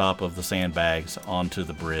over top of the sandbags onto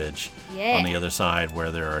the bridge on the other side,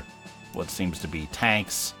 where there are what seems to be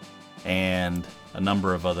tanks and a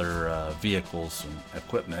number of other vehicles and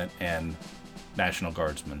equipment and National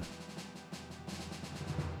Guardsmen.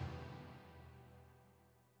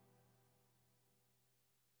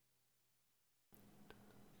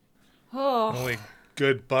 Oh, Only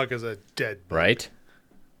good bug is a dead bug. Right?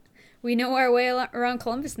 we know our way around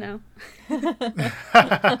Columbus now.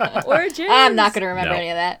 Origins. I'm not going to remember No. any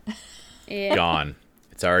of that. Yeah, Gone.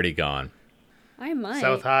 It's already gone. I might.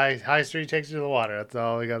 South High Street takes you to the water. That's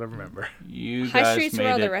all we got to remember. You High guys Street's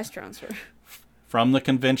where all made the it restaurants were. from the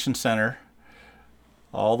convention center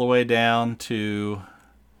all the way down to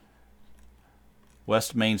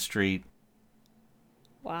West Main Street,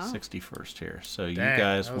 Wow. 61st here. So you Dang,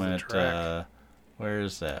 guys that was a went. trek. Where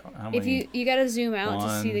is that? How If you gotta zoom out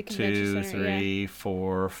to see the 1, convention 2, center. 3,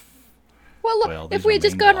 4. Well, look, Well, if these we are had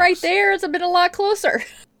just main gone right blocks. there, it's been a lot closer.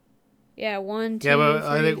 Yeah, 1, 2, Yeah, but 3.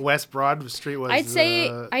 I think West Broad Street was. I'd say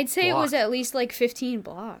it was blocked. at least like 15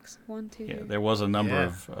 blocks. 1, 2, Yeah, 3. there was a number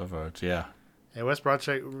Yeah. of roads. Yeah. Yeah, West Broad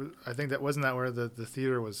Street. I think that wasn't that where the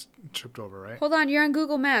theater was tripped over, right? Hold on, you're on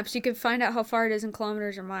Google Maps. You can find out how far it is in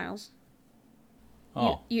kilometers or miles.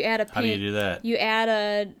 Oh, You add a how do you pin. do that? You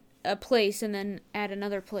add a place and then add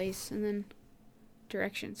another place and then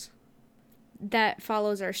directions. That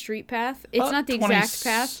follows our street path. It's About not the 20 exact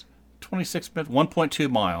path. 26 minutes, 1.2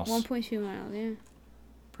 miles. 1.2 miles, yeah.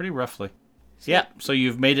 Pretty roughly. Yeah. So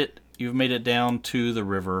you've made it. You've made it down to the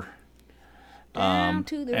river. Down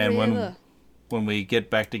to the and river. when we get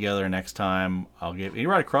back together next time, I'll give you're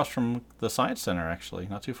right across from the Science Center, actually,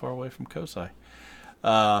 not too far away from Kosai.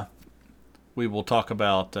 We will talk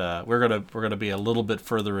about we're gonna be a little bit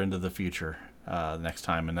further into the future next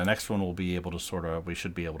time, and the next one will be able to we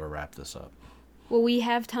should be able to wrap this up. Will we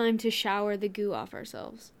have time to shower the goo off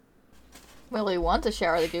ourselves? Will we want to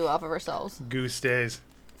shower the goo off of ourselves? Goose days.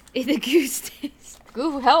 The goo stays.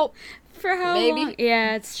 Goo help. For how Maybe. long?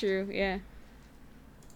 Yeah, it's true. Yeah.